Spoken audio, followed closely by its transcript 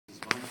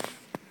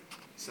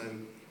So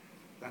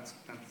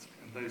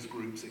and those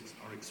groups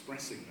are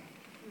expressing that.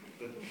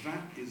 But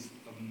that is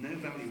of no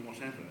value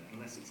whatever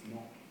unless it's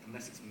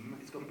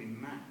got to be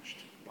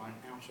matched by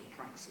outer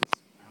practice.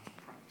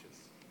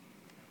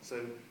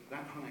 So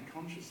that higher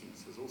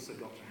consciousness has also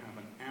got to have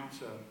an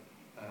outer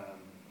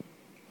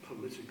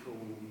political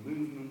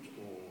movement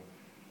or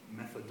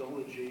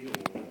methodology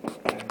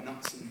or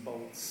nuts and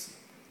bolts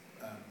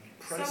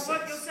process. So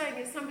what you're saying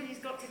is somebody's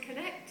got to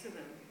connect to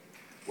them.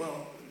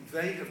 Well,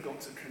 they have got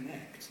to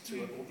connect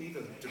to it, or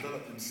either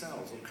develop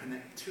themselves or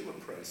connect to a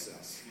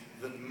process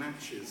that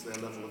matches their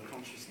level of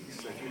consciousness.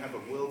 So if you have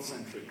a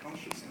world-centric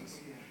consciousness,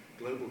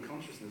 global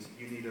consciousness,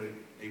 you need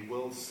a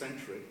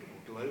world-centric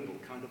or global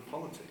kind of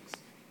politics.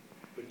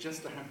 But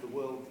just to have the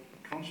world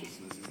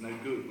consciousness is no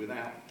good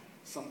without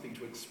something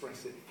to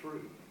express it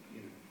through.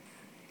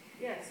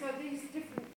 Yeah, so these different